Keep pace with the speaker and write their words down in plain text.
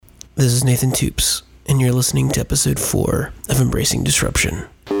This is Nathan Toops, and you're listening to episode 4 of Embracing Disruption.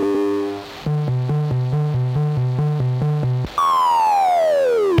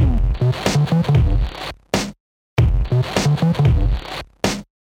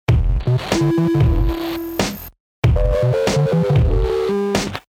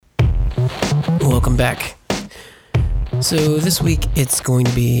 Welcome back. So this week it's going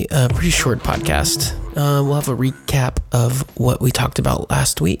to be a pretty short podcast. We'll have a recap of what we talked about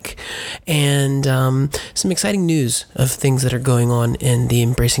last week and some exciting news of things that are going on in the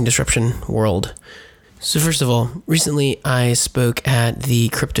Embracing Disruption world. So first of all, recently I spoke at the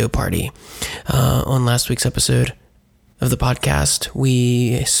crypto party. On last week's episode of the podcast,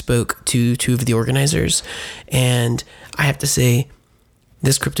 we spoke to two of the organizers, and I have to say,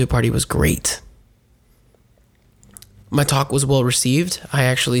 this crypto party was great. My talk was well received. I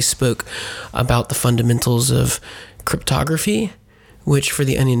actually spoke about the fundamentals of cryptography, which for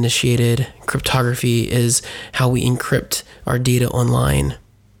the uninitiated, cryptography is how we encrypt our data online.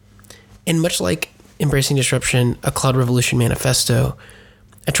 And much like Embracing Disruption, a Cloud Revolution manifesto,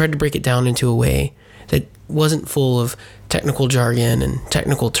 I tried to break it down into a way that wasn't full of technical jargon and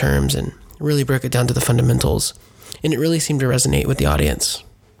technical terms and really broke it down to the fundamentals. And it really seemed to resonate with the audience.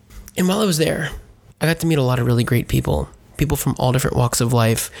 And while I was there, I got to meet a lot of really great people from all different walks of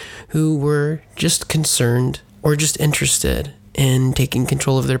life who were just concerned or just interested in taking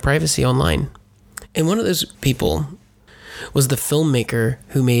control of their privacy online. And one of those people was the filmmaker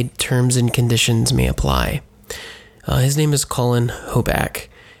who made Terms and Conditions May Apply. His name is Colin Hoback,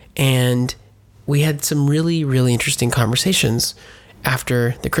 and we had some really, really interesting conversations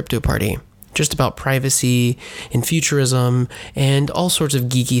after the crypto party, just about privacy and futurism and all sorts of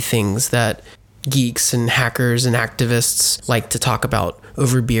geeky things that geeks and hackers and activists like to talk about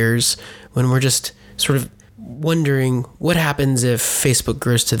over beers when we're just sort of wondering what happens if Facebook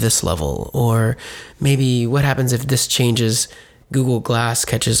grows to this level, or maybe what happens if this changes, Google Glass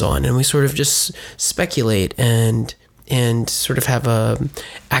catches on, and we sort of just speculate and sort of have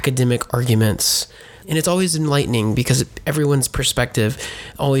academic arguments. And it's always enlightening because everyone's perspective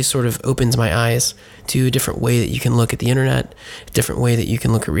always sort of opens my eyes to a different way that you can look at the internet, a different way that you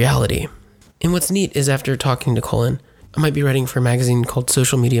can look at reality. And what's neat is after talking to Colin, I might be writing for a magazine called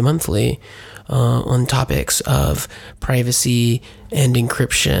Social Media Monthly on topics of privacy and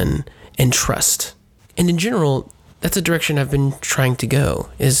encryption and trust. And in general, that's a direction I've been trying to go,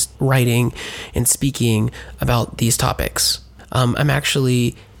 is writing and speaking about these topics. I'm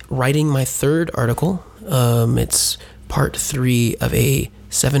actually writing my third article. It's part 3 of a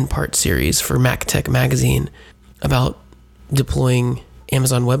 7-part series for MacTech magazine about deploying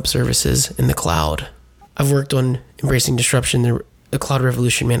Amazon Web Services in the cloud. I've worked on Embracing Disruption, the Cloud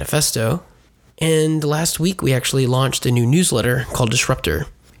Revolution manifesto, and last week we actually launched a new newsletter called Disruptor.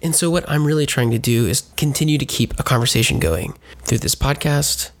 And so what I'm really trying to do is continue to keep a conversation going through this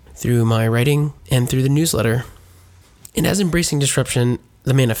podcast, through my writing, and through the newsletter. And as Embracing Disruption,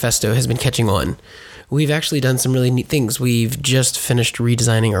 the manifesto has been catching on, we've actually done some really neat things. We've just finished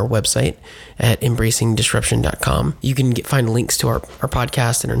redesigning our website at embracingdisruption.com. You can find links to our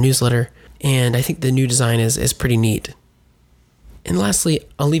podcast and our newsletter, and I think the new design is pretty neat. And lastly,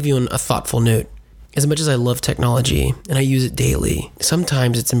 I'll leave you on a thoughtful note. As much as I love technology and I use it daily,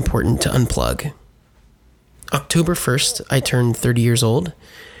 sometimes it's important to unplug. October 1st, I turned 30 years old,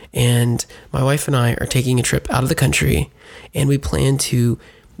 and my wife and I are taking a trip out of the country, and we plan to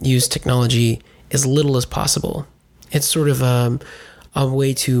use technology as little as possible. It's sort of a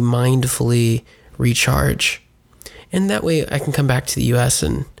way to mindfully recharge. And that way I can come back to the US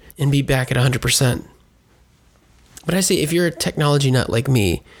and be back at 100%. But I say, if you're a technology nut like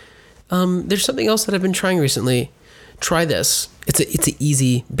me, there's something else that I've been trying recently. Try this. It's an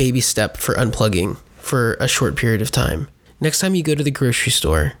easy baby step for unplugging for a short period of time. Next time you go to the grocery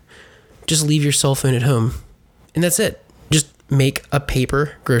store, just leave your cell phone at home. And that's it. Just make a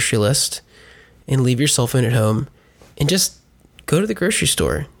paper grocery list and leave your cell phone at home and just go to the grocery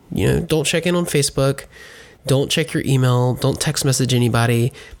store. Don't check in on Facebook. Don't check your email. Don't text message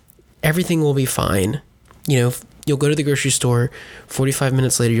anybody. Everything will be fine. You'll go to the grocery store. 45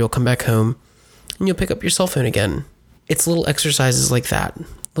 minutes later, you'll come back home and you'll pick up your cell phone again. It's little exercises like that,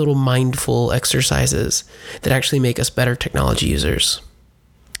 little mindful exercises that actually make us better technology users.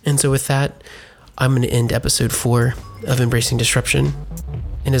 And so with that, I'm going to end episode 4 of Embracing Disruption.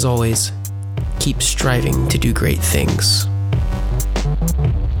 And as always, keep striving to do great things.